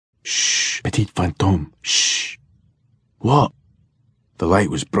petit fantôme, shh. What? The light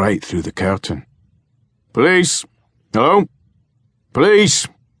was bright through the curtain. Police! Hello? Police!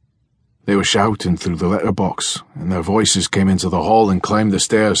 They were shouting through the letterbox, and their voices came into the hall and climbed the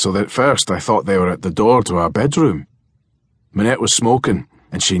stairs, so that at first I thought they were at the door to our bedroom. Minette was smoking,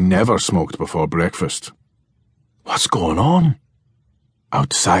 and she never smoked before breakfast. What's going on?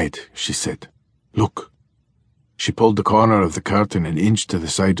 Outside, she said. Look. She pulled the corner of the curtain an inch to the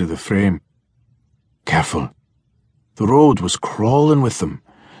side of the frame. Careful. The road was crawling with them,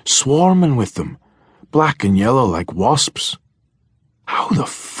 swarming with them, black and yellow like wasps. How the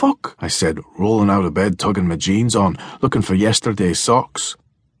fuck? I said, rolling out of bed, tugging my jeans on, looking for yesterday's socks.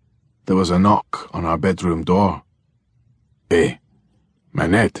 There was a knock on our bedroom door. Hey,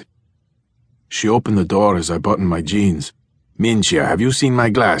 Manette. She opened the door as I buttoned my jeans. Minchia, have you seen my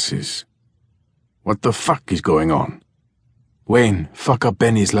glasses? What the fuck is going on? Wayne, fuck up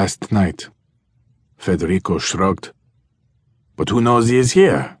Benny's last night. Federico shrugged. But who knows he is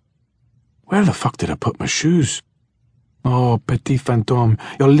here? Where the fuck did I put my shoes? Oh, petit fantôme,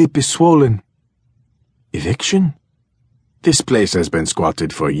 your lip is swollen. Eviction? This place has been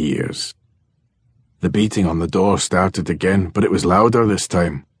squatted for years. The beating on the door started again, but it was louder this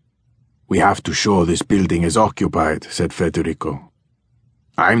time. We have to show this building is occupied, said Federico.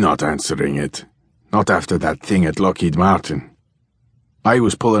 I'm not answering it. Not after that thing at Lockheed Martin. I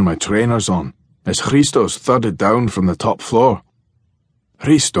was pulling my trainers on as Christos thudded down from the top floor.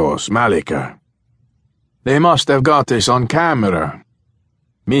 Christos, Malika. They must have got this on camera.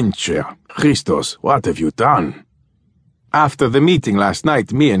 Minchia, Christos, what have you done? After the meeting last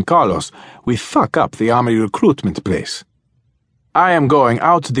night, me and Carlos, we fuck up the army recruitment place. I am going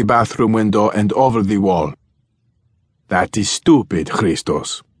out the bathroom window and over the wall. That is stupid,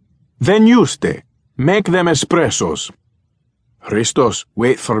 Christos. Then you stay. Make them espressos. Christos,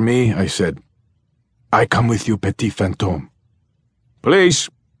 wait for me, I said. I come with you, petit fantôme. Police!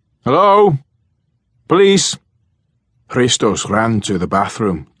 Hello? Police! Christos ran to the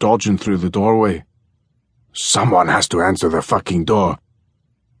bathroom, dodging through the doorway. Someone has to answer the fucking door.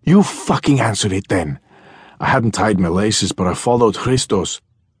 You fucking answer it then. I hadn't tied my laces, but I followed Christos.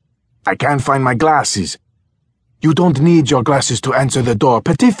 I can't find my glasses. You don't need your glasses to answer the door.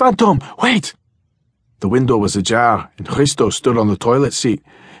 Petit fantôme, wait! The window was ajar, and Christos stood on the toilet seat,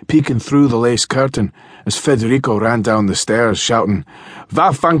 peeking through the lace curtain as Federico ran down the stairs, shouting,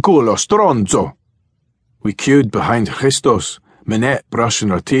 Vaffanculo, stronzo! We queued behind Christos, Minette brushing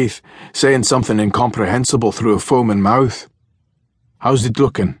her teeth, saying something incomprehensible through a foaming mouth. How's it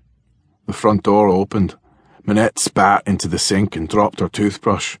looking? The front door opened. Minette spat into the sink and dropped her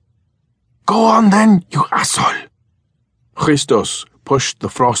toothbrush. Go on then, you asshole! Christos pushed the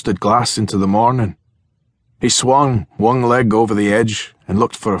frosted glass into the morning. He swung one leg over the edge and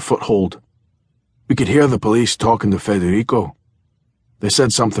looked for a foothold. We could hear the police talking to Federico. They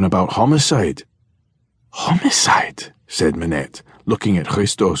said something about homicide. Homicide, said Minette, looking at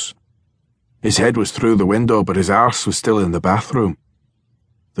Christos. His head was through the window, but his arse was still in the bathroom.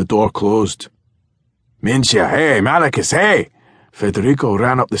 The door closed. Minchia, hey, Malachus, hey! Federico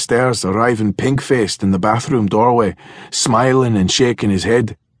ran up the stairs, arriving pink-faced in the bathroom doorway, smiling and shaking his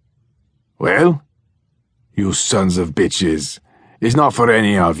head. Well? You sons of bitches. It's not for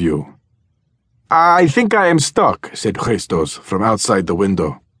any of you. I think I am stuck, said Christos from outside the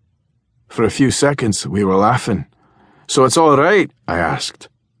window. For a few seconds we were laughing. So it's all right? I asked.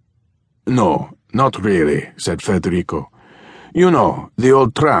 No, not really, said Federico. You know, the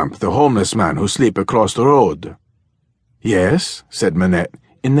old tramp, the homeless man who sleep across the road. Yes, said Minette,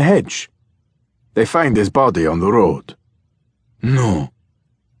 in the hedge. They find his body on the road. No.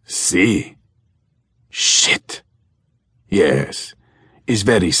 Si. Shit. Yes, it's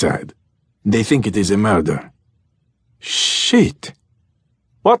very sad. They think it is a murder. Shit.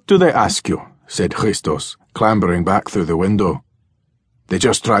 What do they ask you? Said Christos, clambering back through the window. They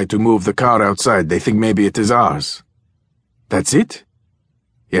just tried to move the car outside. They think maybe it is ours. That's it?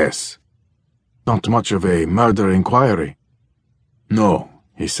 Yes. Not much of a murder inquiry. No,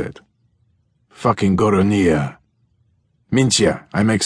 he said. Fucking Goronia. Minchia, I make